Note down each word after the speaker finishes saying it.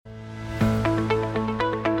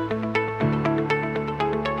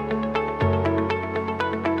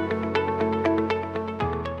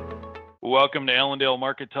welcome to Allendale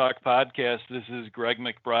Market Talk Podcast. This is Greg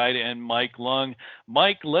McBride and Mike Lung.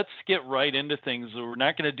 Mike, let's get right into things. We're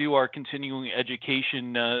not going to do our continuing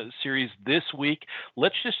education series this week.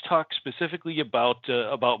 Let's just talk specifically about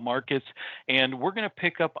markets, and we're going to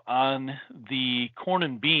pick up on the corn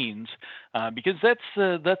and beans because that's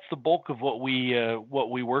the bulk of what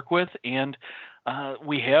we work with, and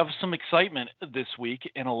we have some excitement this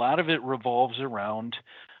week, and a lot of it revolves around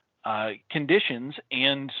conditions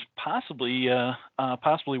and possibly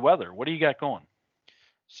weather. What do you got going?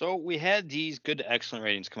 So we had these good to excellent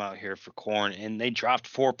ratings come out here for corn, and they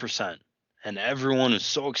dropped 4%. And everyone was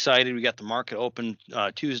so excited. We got the market open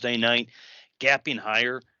Tuesday night, gapping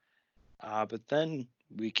higher. But then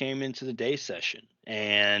we came into the day session,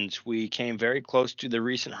 and we came very close to the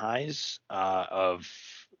recent highs of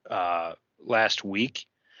last week,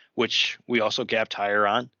 which we also gapped higher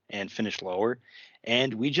on and finished lower.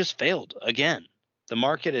 And we just failed again. The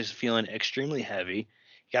market is feeling extremely heavy.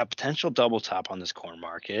 You got potential double top on this corn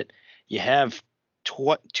market. You have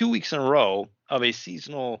 2 weeks in a row of a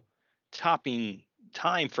seasonal topping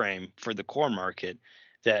time frame for the corn market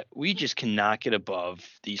that we just cannot get above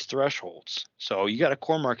these thresholds. So you got a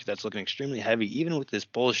corn market that's looking extremely heavy, even with this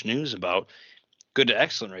bullish news about good to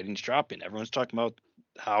excellent ratings dropping. Everyone's talking about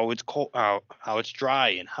how it's cold, how it's dry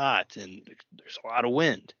and hot, and there's a lot of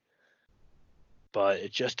wind. But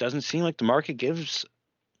it just doesn't seem like the market gives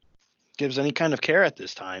any kind of care at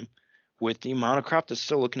this time with the amount of crop that's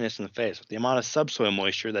still looking us in the face, with the amount of subsoil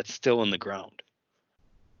moisture that's still in the ground.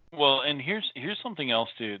 Well, and here's something else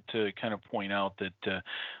to kind of point out that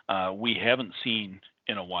we haven't seen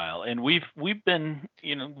in a while, and we've been,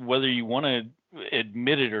 whether you want to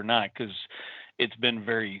admit it or not, because it's been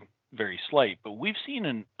very, very slight, but we've seen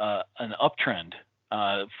an uptrend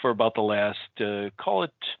for about the last call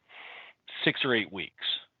it 6 or 8 weeks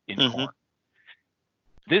in corn.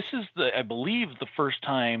 This is I believe the first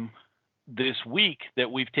time this week that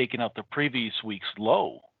we've taken out the previous week's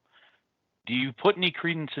low. Do you put any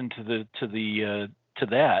credence into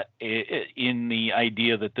that in the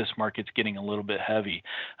idea that this market's getting a little bit heavy?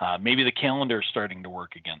 Maybe the calendar is starting to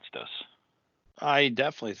work against us. I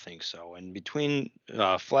definitely think so. And between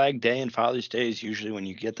Flag Day and Father's Day is usually when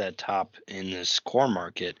you get that top in this corn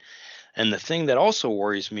market. And the thing that also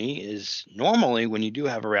worries me is normally when you do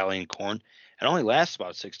have a rally in corn, it only lasts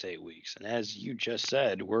about 6 to 8 weeks. And as you just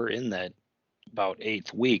said, we're in that about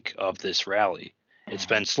 8th week of this rally. It's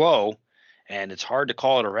been slow, and it's hard to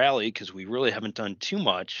call it a rally because we really haven't done too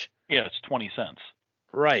much. Yeah, it's 20 cents.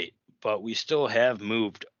 Right, but we still have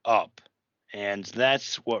moved up. And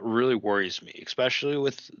that's what really worries me, especially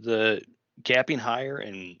with the gapping higher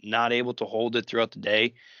and not able to hold it throughout the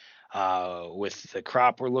day. With the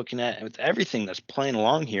crop we're looking at, and with everything that's playing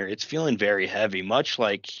along here, it's feeling very heavy, much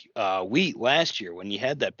like wheat last year when you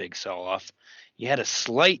had that big sell-off. You had a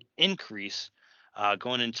slight increase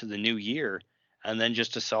going into the new year, and then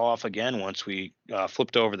just a sell-off again once we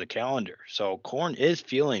flipped over the calendar. So corn is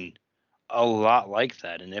feeling a lot like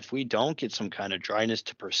that, and if we don't get some kind of dryness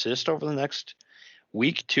to persist over the next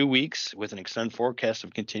week, 2 weeks, with an extended forecast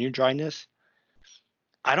of continued dryness,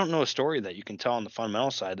 I don't know a story that you can tell on the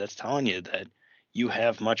fundamental side that's telling you that you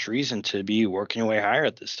have much reason to be working your way higher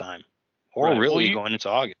at this time, or right. really going into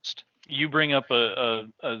August. You bring up a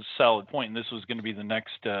solid point, and this was going to be the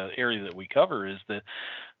next area that we cover, is that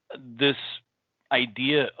this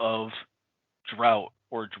idea of drought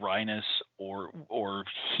or dryness or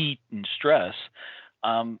heat and stress,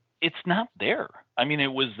 it's not there. I mean,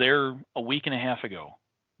 it was there a week and a half ago,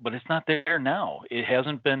 but it's not there now. It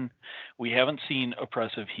hasn't been. We haven't seen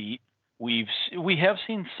oppressive heat. We have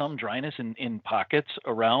seen some dryness in pockets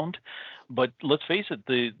around, but let's face it,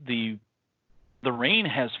 the rain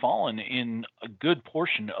has fallen in a good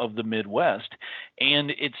portion of the Midwest, and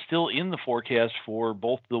it's still in the forecast for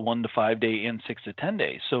both the 1 to 5 day and 6 to 10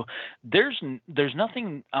 days. So there's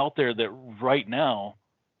nothing out there that right now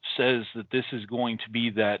says that this is going to be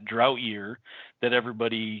that drought year that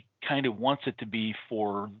everybody kind of wants it to be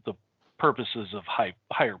for the purposes of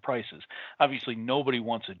higher prices. Obviously, nobody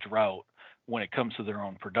wants a drought when it comes to their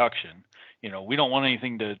own production. We don't want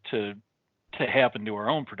anything to happen to our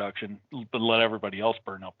own production, but let everybody else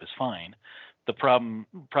burn up is fine. The problem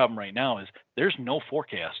right now is there's no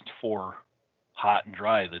forecast for hot and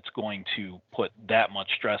dry that's going to put that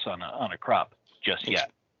much stress on a crop just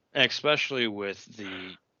yet. Especially with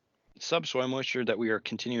the subsoil moisture that we are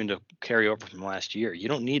continuing to carry over from last year. You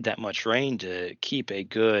don't need that much rain to keep a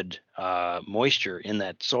good moisture in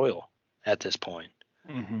that soil at this point.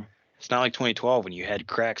 Mm-hmm. It's not like 2012 when you had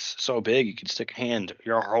cracks so big you could stick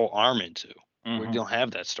your whole arm into. Mm-hmm. We don't have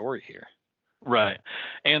that story here. Right.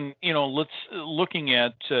 And let's looking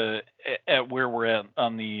at where we're at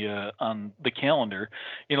on the calendar.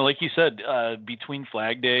 Like you said, between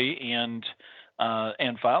Flag Day and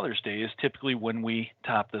Father's Day is typically when we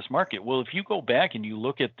top this market. Well, if you go back and you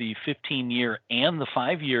look at the 15-year and the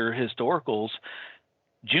 5-year historicals,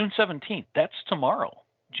 June 17th, that's tomorrow.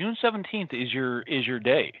 June 17th is your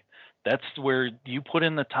day. That's where you put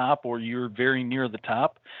in the top or you're very near the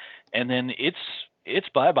top, and then it's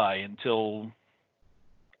bye-bye until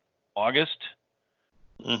August,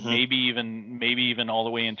 Mm-hmm. maybe even all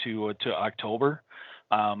the way into to October.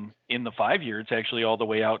 In the 5-year, it's actually all the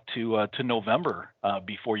way out to November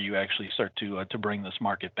before you actually start to bring this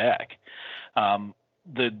market back. Um,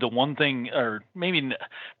 the one thing, or maybe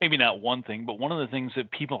not one thing, but one of the things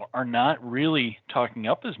that people are not really talking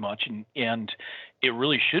up as much, and it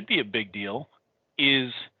really should be a big deal,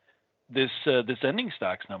 is this ending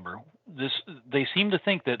stocks number. This They seem to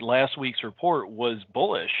think that last week's report was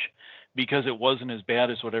bullish because it wasn't as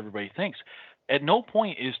bad as what everybody thinks. At no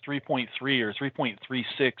point is 3.3 or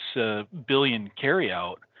 3.36 billion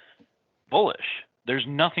carryout bullish. There's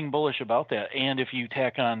nothing bullish about that. And if you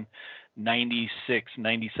tack on 96,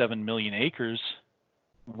 97 million acres,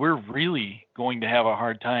 we're really going to have a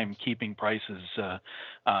hard time keeping prices up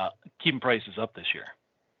this year.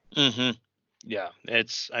 Mm-hmm. Yeah,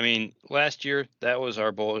 I mean, last year that was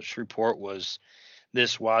our bullish report, was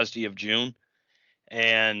this WASD of June,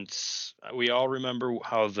 and we all remember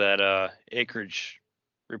how that acreage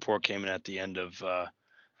report came in at the end of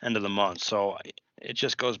the month. So it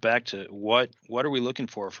just goes back to what are we looking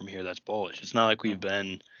for from here that's bullish? It's not like we've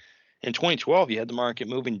been in 2012. You had the market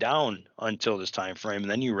moving down until this time frame,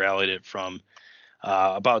 and then you rallied it from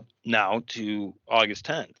about now to August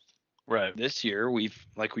 10th. Right. This year,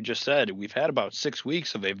 like we just said, we've had about 6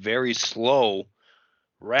 weeks of a very slow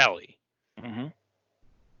rally. Mm-hmm.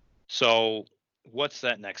 So what's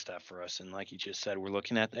that next step for us? And like you just said, we're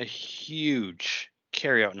looking at a huge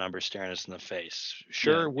carryout number staring us in the face. Yeah.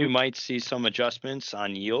 Sure, we might see some adjustments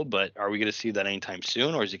on yield, but are we going to see that anytime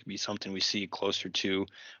soon, or is it going to be something we see closer to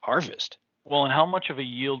harvest? Well, and how much of a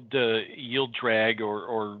yield drag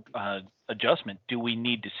or adjustment do we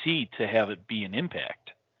need to see to have it be an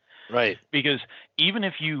impact? Right. Because even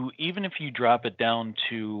if you drop it down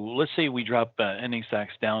to, let's say we drop ending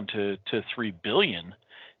stocks down to 3 billion,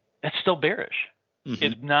 that's still bearish. Hmm.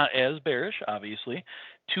 It's not as bearish, obviously.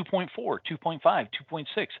 2.4, 2.5,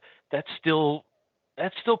 2.6. That's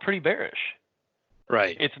still pretty bearish.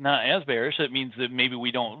 Right. It's not as bearish. That means that maybe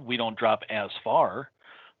we don't drop as far,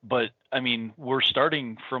 but I mean we're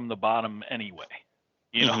starting from the bottom anyway.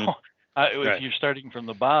 You Hmm. know, if Right. you're starting from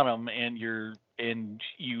the bottom and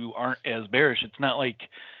you aren't as bearish, it's not like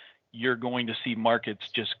you're going to see markets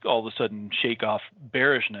just all of a sudden shake off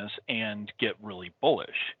bearishness and get really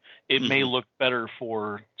bullish. It may Hmm. look better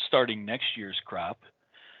for starting next year's crop,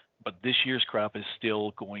 but this year's crop is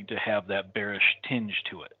still going to have that bearish tinge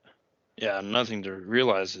to it. Yeah. Another thing to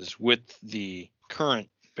realize is with the current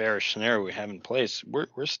bearish scenario we have in place,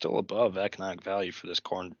 we're still above economic value for this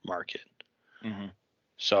corn market. Hmm.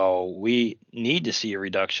 So we need to see a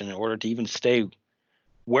reduction in order to even stay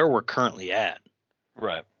where we're currently at.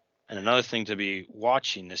 Right. And another thing to be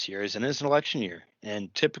watching this year is, and it's an election year.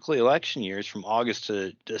 And typically election years from August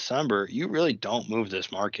to December, you really don't move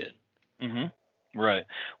this market. Hmm. Right.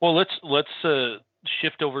 Well, let's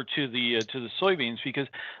shift over to the soybeans because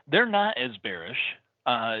they're not as bearish.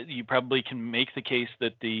 You probably can make the case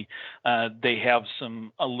that they have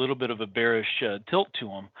a little bit of a bearish tilt to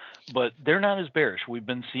them, but they're not as bearish. We've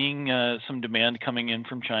been seeing some demand coming in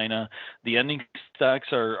from China. The ending stocks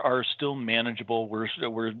are still manageable. We're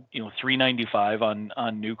 395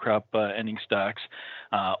 on new crop ending stocks.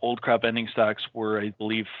 Old crop ending stocks were, I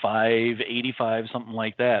believe, 585, something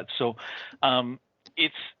like that. So um,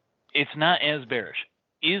 it's it's not as bearish.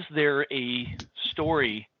 Is there a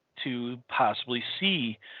story to possibly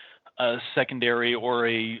see a secondary or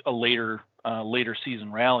a later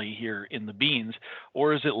season rally here in the beans,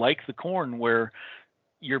 or is it like the corn where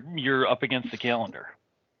you're up against the calendar?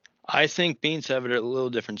 I think beans have a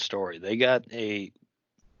little different story. They got a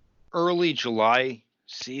early July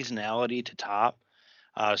seasonality to top.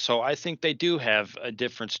 So I think they do have a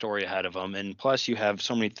different story ahead of them. And plus, you have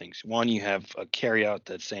so many things. One, you have a carryout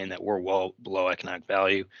that's saying that we're well below economic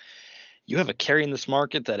value. You have a carry in this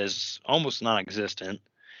market that is almost non-existent.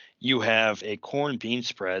 You have a corn bean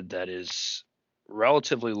spread that is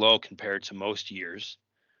relatively low compared to most years.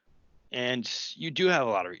 And you do have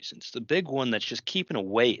a lot of reasons. The big one that's just keeping a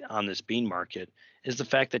weight on this bean market is the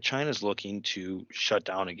fact that China's looking to shut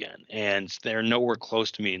down again, and they're nowhere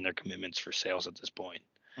close to meeting their commitments for sales at this point.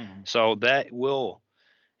 Mhm. So that will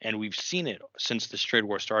and we've seen it since this trade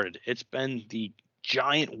war started. It's been the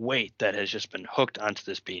giant weight that has just been hooked onto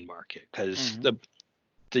this bean market because Mhm.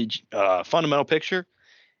 the fundamental picture,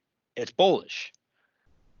 it's bullish.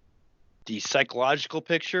 The psychological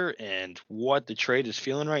picture and what the trade is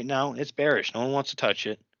feeling right now, it's bearish. No one wants to touch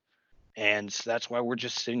it. And that's why we're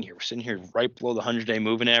just sitting here. We're sitting here right below the 100-day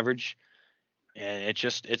moving average. And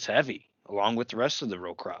it's heavy along with the rest of the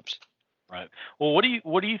row crops. Right. Well, what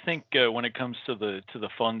do you think when it comes to the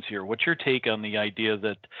funds here? What's your take on the idea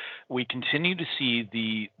that we continue to see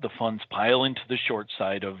the funds pile into the short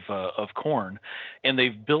side of corn, and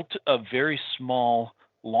they've built a very small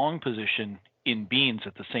long position in beans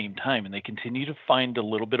at the same time, and they continue to find a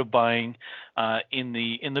little bit of buying in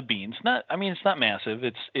the beans. Not, I mean, it's not massive.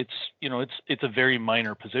 It's a very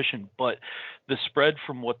minor position, but the spread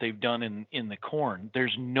from what they've done in the corn,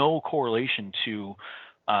 there's no correlation to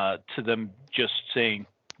them just saying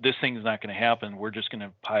this thing's not going to happen. We're just going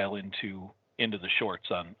to pile into the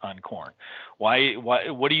shorts on corn. Why?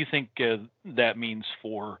 What do you think that means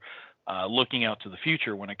for looking out to the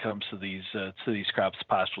future when it comes to these crops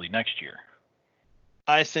possibly next year?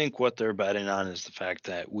 I think what they're betting on is the fact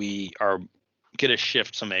that we are going to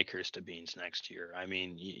shift some acres to beans next year. I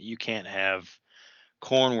mean, you can't have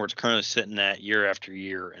corn where it's currently sitting at year after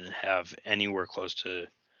year and have anywhere close to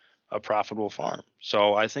a profitable farm.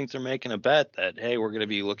 So I think they're making a bet that, hey, we're going to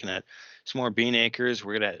be looking at some more bean acres.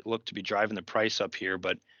 We're going to look to be driving the price up here,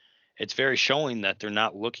 but it's very showing that they're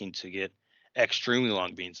not looking to get extremely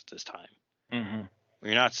long beans at this time. Mm-hmm.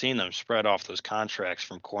 You're not seeing them spread off those contracts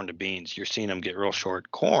from corn to beans. You're seeing them get real short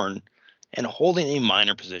corn and holding a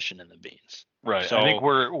minor position in the beans. Right. I think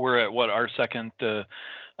So we're at what our second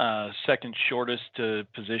shortest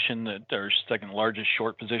position, that our second largest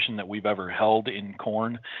short position that we've ever held in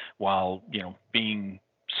corn, while being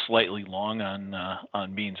slightly long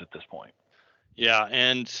on beans at this point. yeah,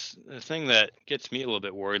 and the thing that gets me a little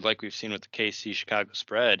bit worried, like we've seen with the KC Chicago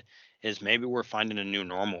spread, is maybe we're finding a new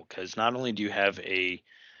normal because not only do you have a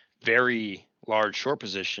very large short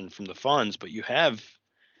position from the funds, but you have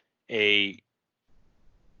a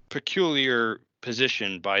peculiar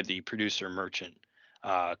position by the producer merchant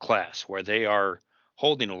class where they are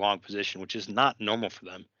holding a long position, which is not normal for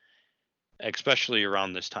them, especially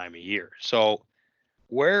around this time of year. So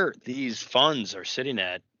where these funds are sitting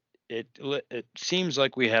at, it seems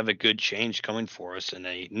like we have a good change coming for us and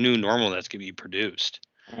a new normal that's going to be produced.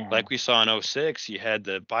 Mm-hmm. Like we saw in '06, you had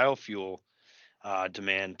the biofuel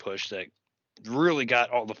demand push that really got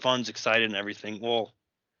all the funds excited and everything. Well,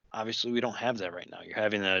 obviously, we don't have that right now. You're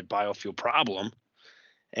having a biofuel problem,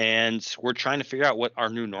 and we're trying to figure out what our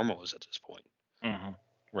new normal is at this point. Mm-hmm.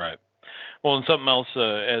 Right. Well, and something else,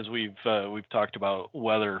 as we've talked about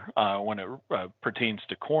weather when it pertains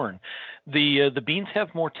to corn, the beans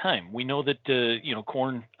have more time. We know that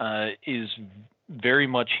corn is very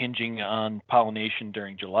much hinging on pollination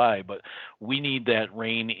during July, but we need that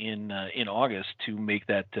rain in August to make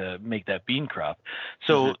that bean crop. Hmm.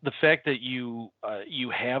 So the fact that you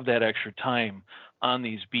have that extra time on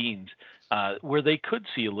these beans, where they could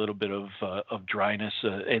see a little bit of dryness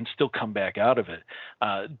and still come back out of it,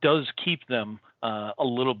 does keep them a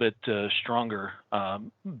little bit stronger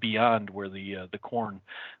beyond where the corn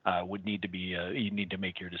would need to be. You need to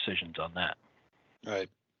make your decisions on that. Right.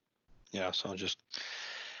 Yeah. So just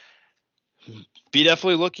be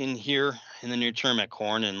definitely looking here in the near term at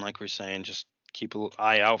corn, and like we're saying, just keep an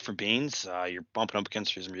eye out for beans. You're bumping up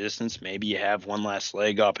against some resistance. Maybe you have one last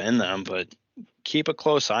leg up in them, but keep a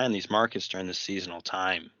close eye on these markets during the seasonal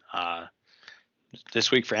time.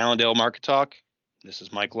 This week for Allendale Market Talk, this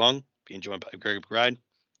is Mike Lung, being joined by Greg McBride.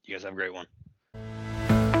 You guys have a great one.